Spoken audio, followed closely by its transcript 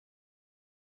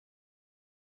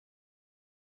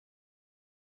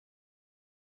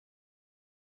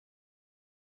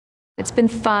It's been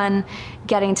fun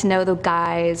getting to know the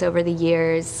guys over the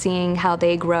years, seeing how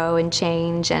they grow and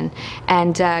change, and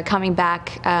coming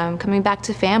back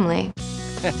to family.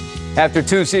 After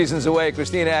 2 seasons away,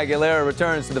 Christina Aguilera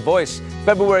returns to The Voice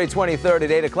February 23rd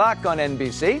at 8 o'clock on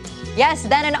NBC. Yes,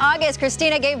 then in August,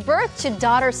 Christina gave birth to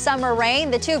daughter Summer Rain.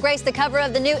 The two graced the cover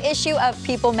of the new issue of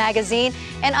People magazine.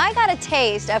 And I got a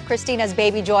taste of Christina's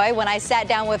baby joy when I sat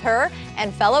down with her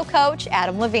and fellow coach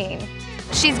Adam Levine.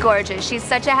 She's gorgeous. She's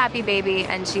such a happy baby,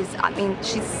 and she's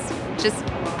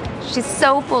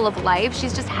so full of life.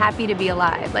 She's just happy to be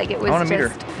alive. Like, it was I want to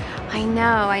meet her. I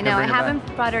know. I haven't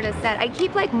brought her to set. I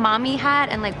keep like mommy hat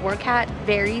and like work hat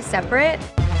very separate.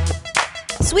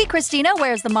 Sweet Christina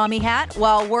wears the mommy hat,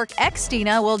 while work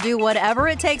Xtina will do whatever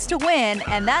it takes to win,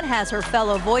 and that has her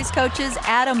fellow voice coaches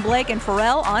Adam, Blake, and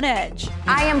Pharrell on edge.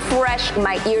 I am fresh,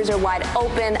 my ears are wide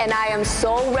open, and I am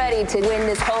so ready to win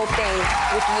this whole thing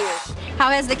with you. How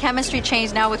has the chemistry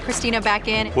changed now with Christina back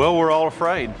in? Well, we're all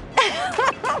afraid.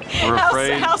 We're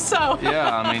afraid. How so?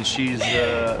 Yeah, I mean, she'll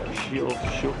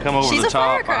come over She's the a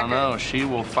top. firecracker. I know. She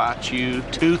will fight you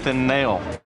tooth and nail.